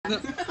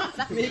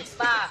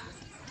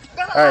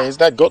Hey, is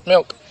that goat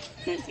milk?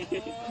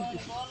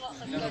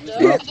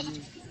 No,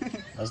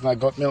 that's not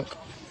goat milk.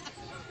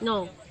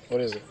 No.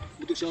 What is it?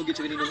 It's a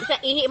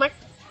ihi, Mark.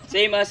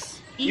 Same as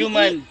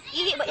human.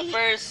 Ihi ba? The Ihi.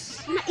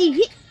 first, Na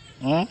ihi.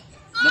 Hmm?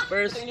 the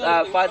first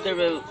father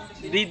will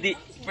lead the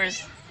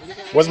first.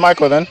 Where's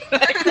Michael then?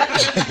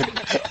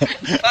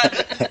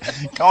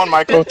 Come on,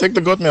 Michael, take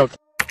the goat milk.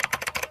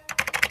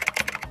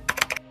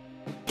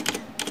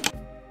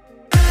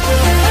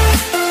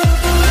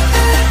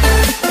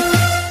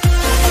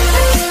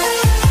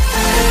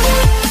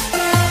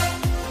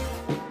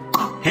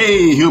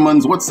 Hey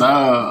humans, what's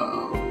up?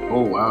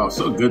 Oh wow,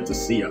 so good to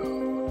see y'all.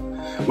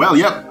 Well,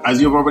 yep,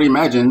 as you've already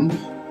imagined,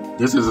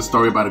 this is a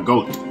story about a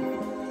goat.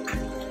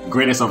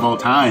 Greatest of all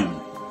time.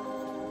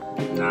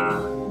 Nah,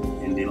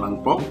 hindi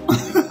lang po.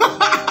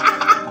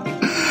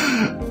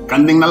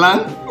 Kanding na lang?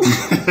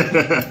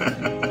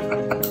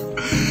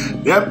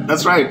 Yep,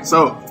 that's right.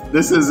 So,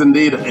 this is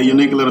indeed a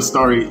unique little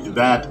story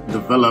that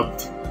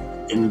developed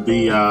in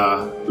the,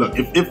 look,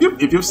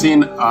 if you've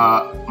seen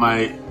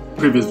my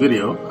previous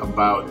video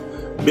about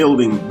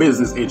building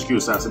Business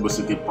HQ Cebu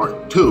City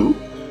Part 2,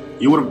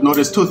 you would have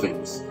noticed two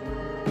things.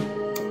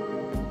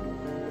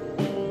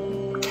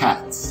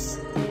 Cats.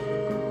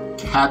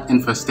 Cat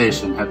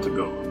infestation had to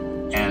go,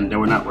 and they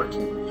were not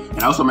working.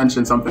 And I also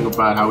mentioned something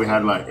about how we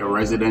had like a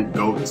resident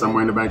goat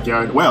somewhere in the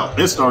backyard. Well,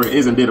 this story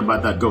is indeed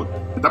about that goat.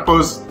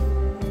 Tapos,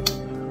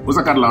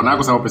 usa kadlaw na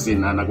ako sa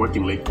opisina,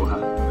 nag-working late ko ha.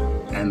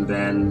 And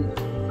then,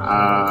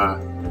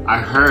 I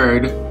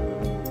heard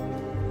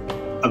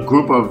a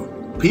group of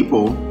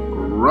people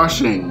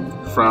rushing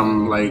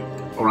from like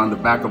around the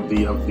back of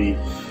the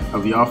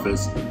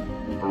office,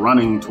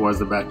 running towards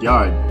the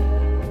backyard,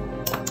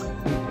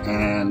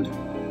 and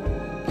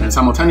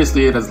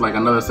simultaneously there's like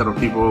another set of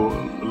people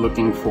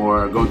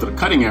going to the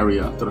cutting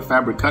area, to the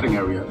fabric cutting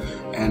area,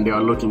 and they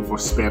are looking for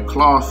spare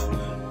cloth,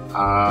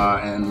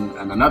 and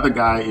another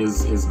guy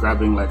is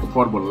grabbing like a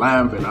portable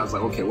lamp, and I was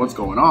like, okay, what's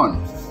going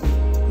on?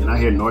 And I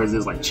hear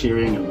noises like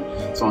cheering and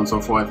so on and so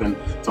forth. And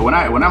so when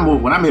I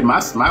made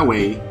my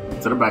way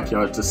to the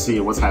backyard to see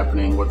what's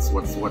happening, what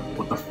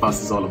the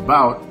fuss is all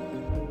about.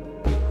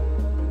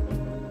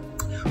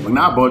 Wag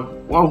na abot,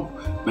 wow,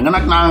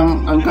 nanganak na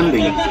ang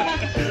kanding.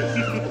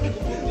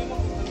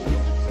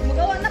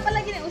 Magawa na pala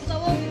gini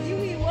usawa with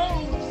you, wow.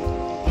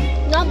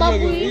 Nga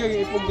baboy.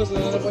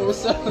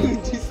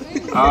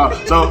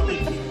 So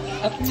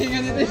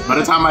by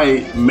the time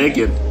I make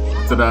it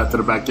to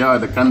the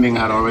backyard, the kanding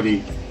had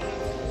already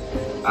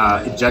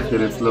ejected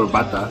its little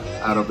bata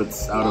out of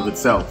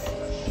itself,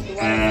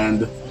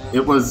 and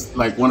it was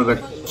like one of the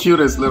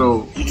cutest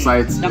little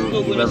sights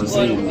you've ever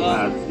seen.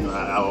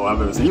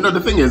 I've ever seen. You know,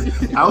 the thing is,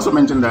 I also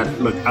mentioned that,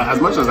 look,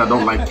 as much as I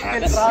don't like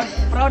cats,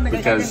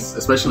 because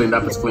especially in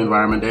that particular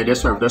environment, they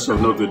serve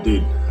no good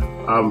deed.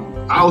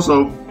 I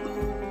also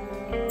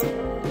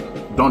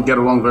don't get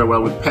along very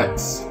well with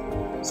pets.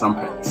 Some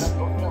pets.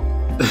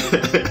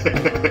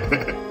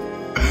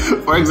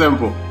 For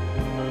example,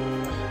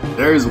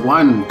 there is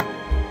one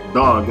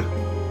dog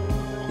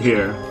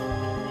here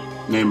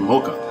named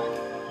Mocha.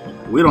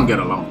 We don't get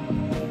along.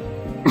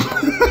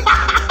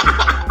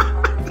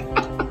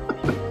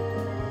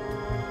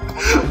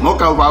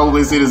 Mocha will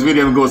probably see this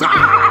video and goes,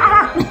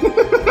 ah!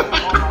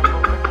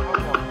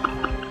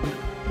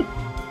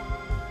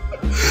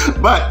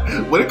 But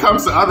when it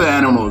comes to other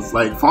animals,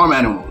 like farm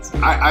animals,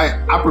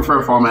 I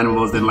prefer farm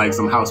animals than like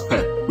some house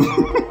pet.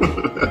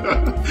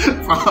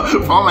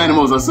 Farm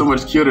animals are so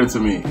much cuter to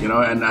me, you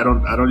know, and I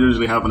don't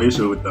usually have an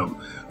issue with them.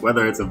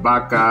 Whether it's a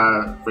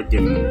vaca,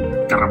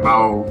 freaking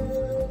carabao,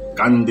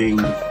 kanding,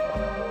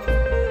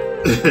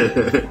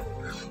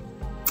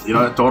 you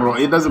know, toro,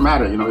 it doesn't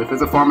matter. You know, if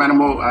it's a farm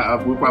animal,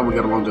 we probably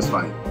get along just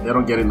fine. They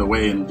don't get in the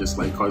way and just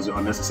like cause you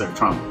unnecessary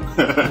trauma.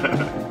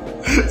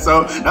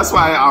 So that's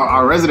why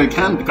our resident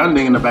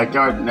kanding in the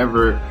backyard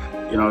never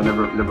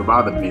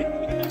bothered me.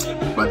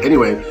 But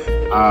anyway,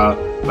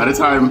 by the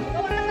time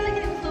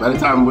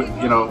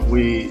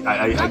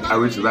I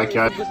reached the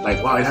backyard,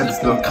 like, wow, it had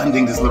this little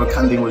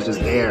kanding was just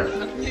there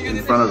in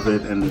front of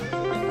it, and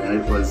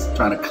it was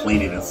trying to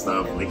clean it and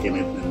stuff, licking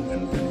it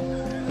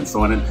and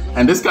so on.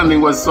 And this kanding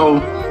was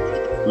so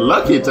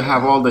lucky to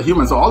have all the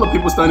humans. So all the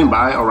people standing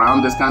by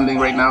around this kanding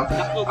right now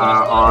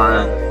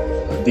are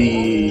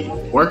the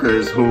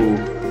workers who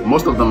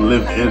most of them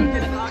lived in,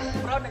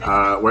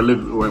 were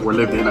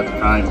lived in at the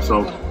time.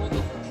 So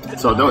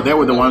they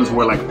were the ones who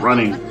were like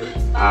running,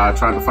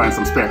 trying to find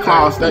some spare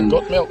cloth and a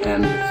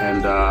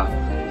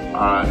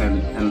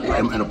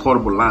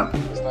portable lamp,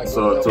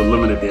 so to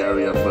illuminate the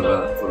area for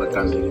the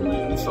kanding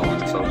and so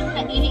on. So.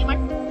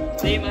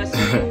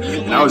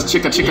 And I was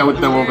chica with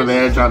them over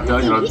there, trying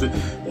to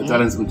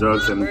telling some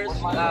jokes and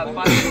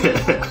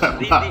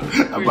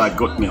about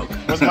goat milk.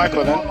 Where's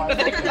Michael then?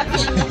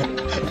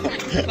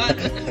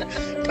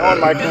 Come on,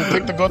 Michael,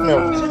 take the goat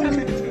milk.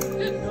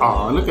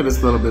 Oh, look at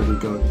this little baby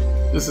goat.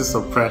 This is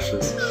so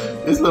precious.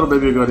 This little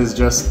baby goat is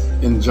just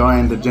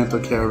enjoying the gentle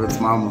care of its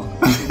mama.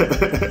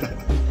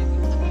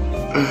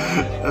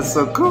 That's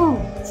so cool.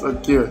 So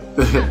cute.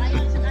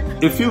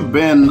 if you've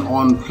been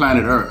on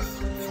planet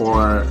Earth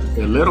for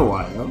a little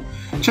while,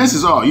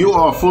 chances are you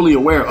are fully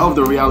aware of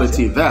the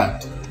reality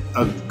that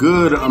a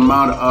good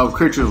amount of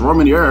creatures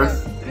roaming the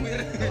Earth,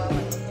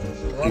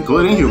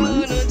 including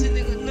humans,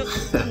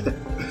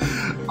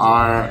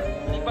 are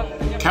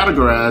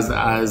categorized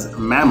as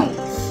mammals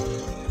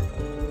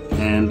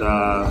and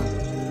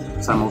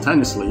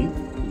simultaneously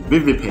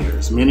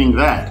vivipares, meaning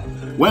that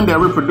when they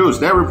reproduce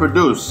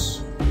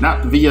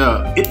not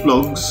via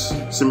itlogs,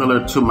 similar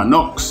to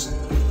manoks,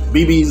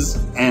 babies,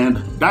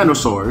 and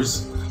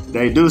dinosaurs.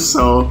 They do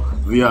so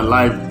via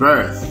live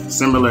birth,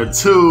 similar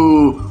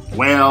to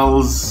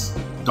whales,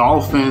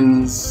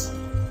 dolphins,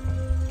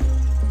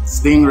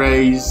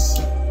 stingrays.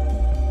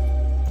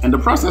 And the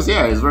process,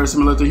 yeah, is very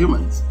similar to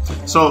humans.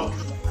 So,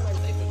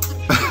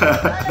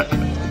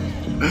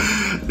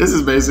 this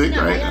is basic,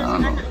 right? I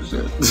don't know.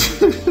 Shit.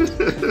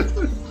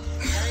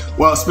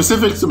 Well,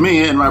 specific to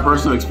me and my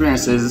personal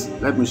experiences,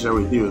 let me share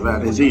with you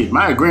that indeed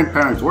my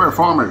grandparents were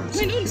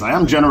farmers. So I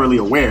am generally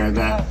aware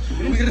that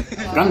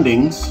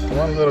kandings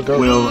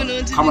will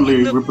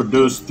commonly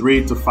reproduce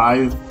 3 to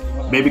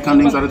 5 baby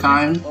kandings at a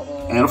time.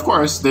 And of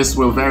course, this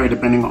will vary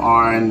depending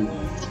on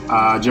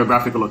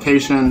geographical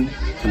location,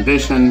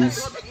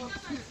 conditions,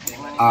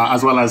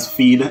 as well as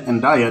feed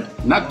and diet,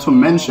 not to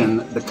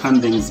mention the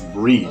kanding's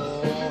breed.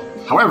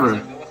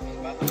 However,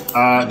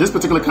 this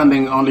particular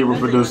kanding only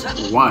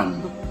reproduced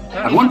 1.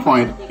 At one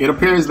point, it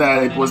appears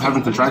that it was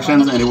having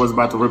contractions and it was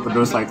about to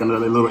reproduce like a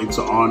little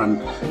Ixoon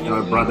and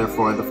a brother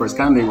for the first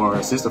kanding or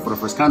a sister for the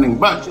first kanding,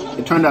 but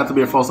it turned out to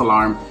be a false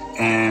alarm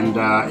and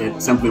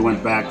it simply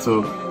went back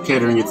to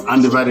catering its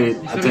undivided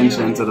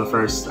attention to the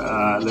first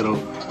little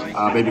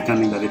baby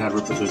kanding that it had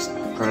reproduced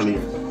earlier.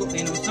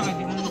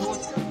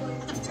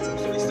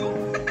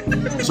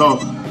 So,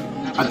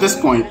 at this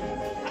point,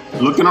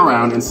 looking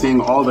around and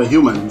seeing all the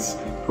humans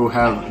who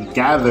have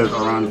gathered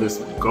around this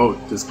goat,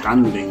 this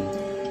kanding,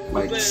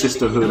 like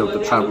sisterhood of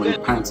the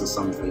traveling pants or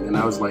something, and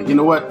I was like, you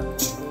know what?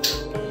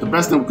 The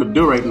best thing we could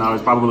do right now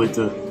is probably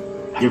to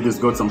give this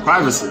goat some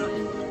privacy.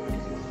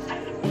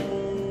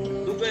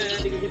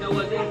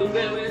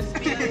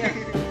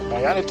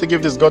 I need to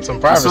give this goat some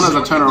privacy. As soon as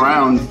I turn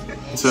around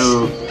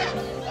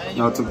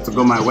to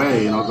go my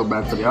way, go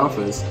back to the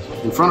office,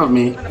 in front of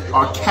me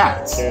are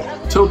cats,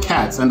 2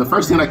 cats, and the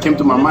first thing that came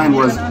to my mind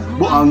was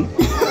buang.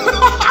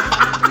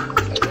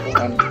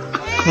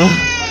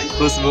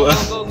 Who's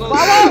buang?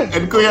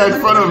 And Kuya in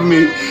front of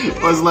me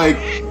was like,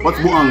 what's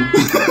buang?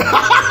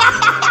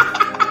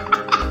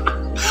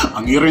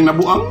 Ang iring na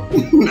buang?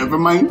 Never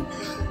mind.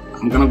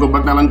 I'm gonna go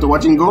back na lang to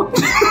watching goat.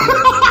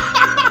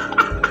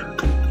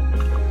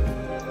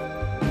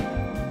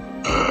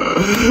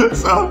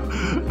 So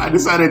I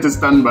decided to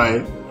stand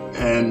by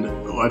and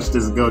watch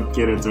this goat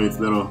cater to its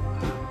little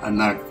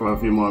anak for a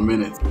few more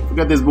minutes.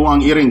 Forget this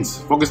buang earrings.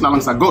 Focus na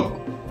lang sa goat.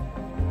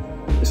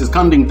 This is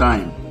kanding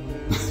time.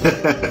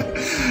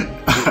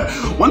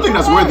 One thing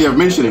that's worthy of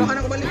mentioning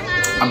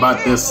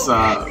about this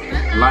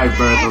live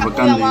birth of a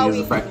kanding is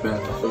the fact that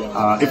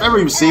if ever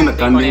you've seen a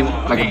kanding,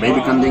 like a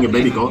baby kanding, a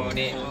baby goat,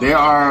 they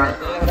are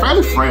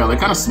fairly frail. They're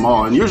kind of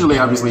small, and usually,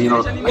 obviously,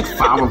 like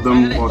 5 of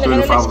them or 3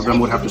 to 5 of them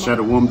would have to share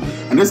the womb.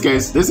 In this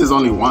case, this is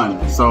only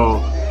 1. So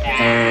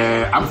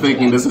I'm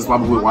thinking this is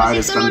probably why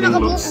this kanding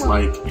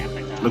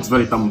looks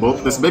very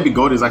tambok. This baby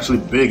goat is actually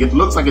big. It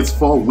looks like it's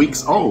 4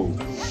 weeks old.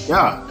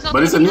 Yeah,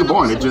 but it's a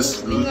newborn. It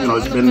just,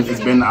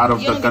 it's been out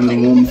of the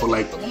kanding womb for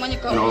like,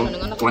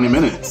 20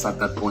 minutes at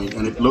that point,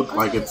 and it looked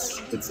like it's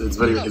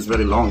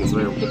very long. It's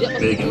very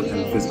big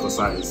in physical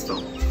size. So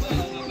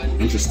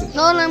interesting.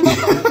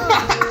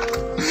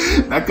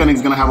 That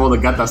kanding's gonna have all the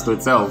gatas to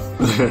itself.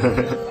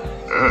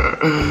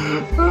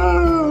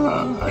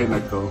 Ay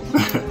nako.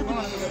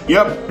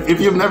 Yep. If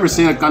you've never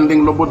seen a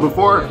kanding lobot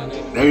before,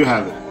 there you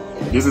have it.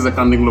 This is a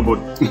kanding lobot.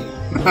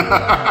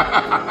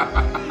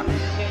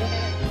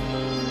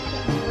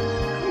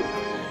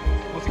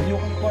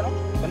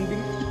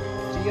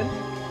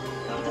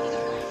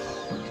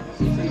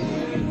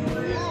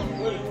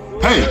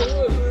 Hey!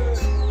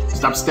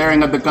 Stop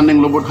staring at the kanding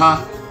lobot, huh?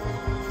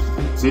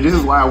 See, this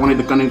is why I wanted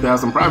the kanding to have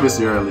some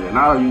privacy earlier.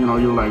 Now,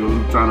 you're like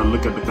trying to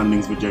look at the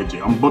kandings with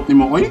JJ. Ang bot ni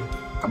mo, oy?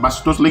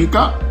 Kabastos lagi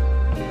ka?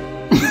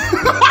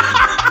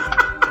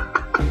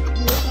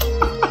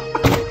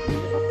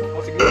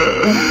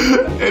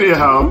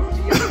 Anyhow.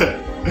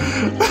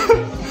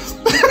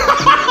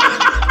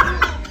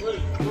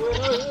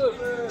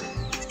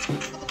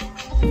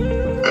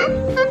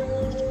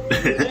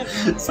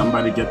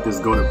 Somebody get this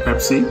goat a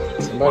Pepsi.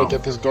 Somebody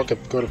get this goat to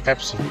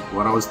Pepsi.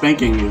 What I was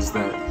thinking is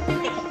that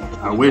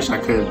I wish I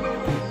could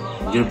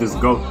give this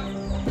goat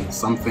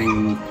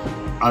something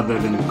other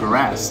than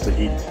grass to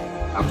eat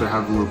after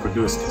having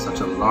reproduced such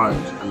a large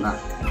anak.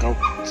 Goat.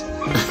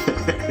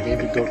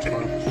 Baby goat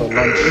for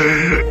lunch.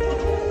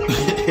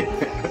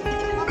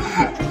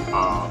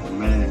 Oh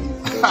man.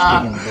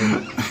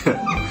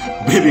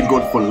 Baby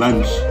goat for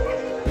lunch.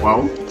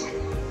 Wow.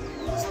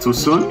 It's too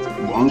soon?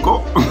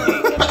 Buangko?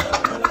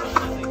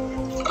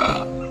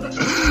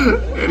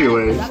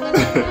 Anyway,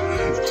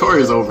 tour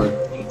is over.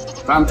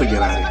 Time to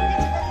get out of here.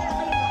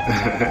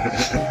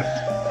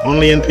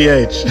 Only in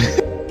PH.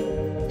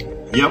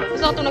 Yep.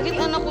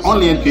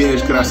 Only in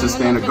PH could I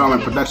sustain a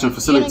garment production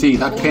facility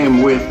that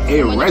came with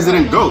a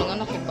resident goat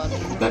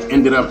that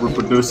ended up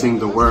reproducing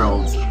the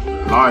world's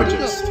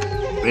largest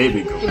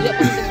baby goat.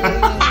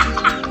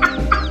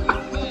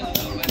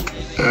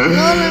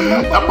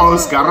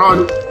 Tapos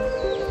karon,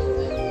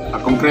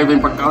 akong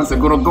craving pagkaon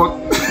siguro goat.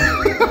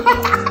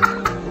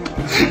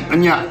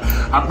 Anya,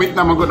 hapit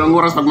na magod ang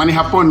oras pag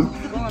manihapon.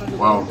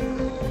 Wow.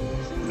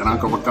 Ganang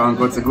ko pagkaon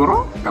goat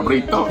siguro,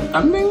 kabrito,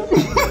 taning.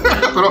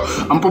 Pero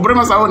ang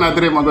problema sa una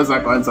dire magod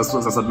sa kuan sa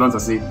Sudlon sa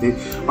city,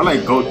 wala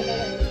goat.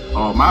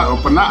 Oh,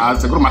 panaa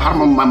siguro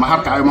mahar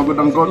kaayo magod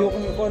ang goat.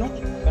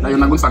 Dayon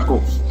nagunsa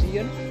ko.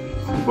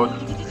 But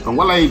kung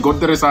wala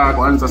goat dire sa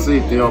kuan sa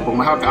city, o kung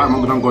mahal kaayo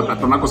magod ang goat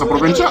ato na ko sa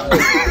probinsya.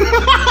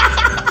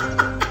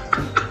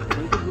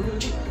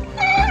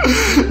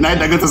 Nay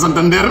dagat sa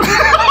Santander.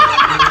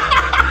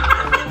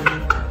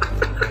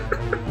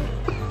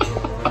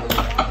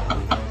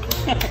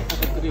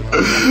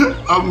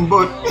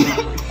 Ambot.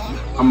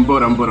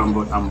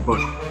 Ambot.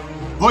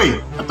 Hoy,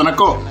 ato na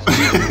ko.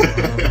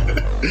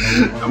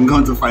 I'm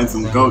going to find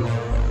some goat.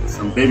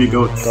 Some baby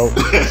goats. Goat.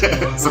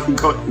 Some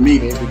goat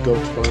meat. Baby goat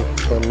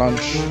for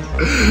lunch.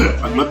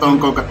 Paglutong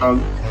ko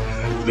katong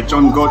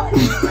lechon goat.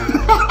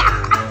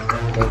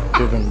 Goat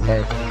giving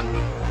birth.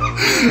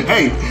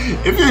 Hey,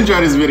 if you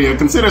enjoyed this video,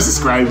 consider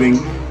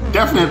subscribing.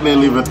 Definitely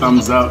leave a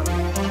thumbs up.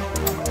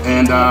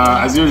 And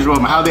as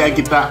usual, mahal di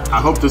kita. I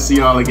hope to see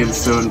you all again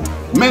soon.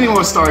 Many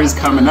more stories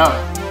coming up.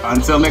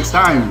 Until next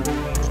time,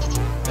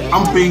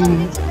 amping,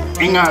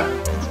 ingat,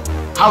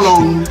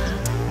 halong.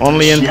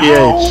 Only in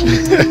Ciao.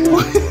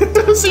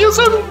 PH. See you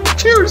soon.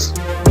 Cheers.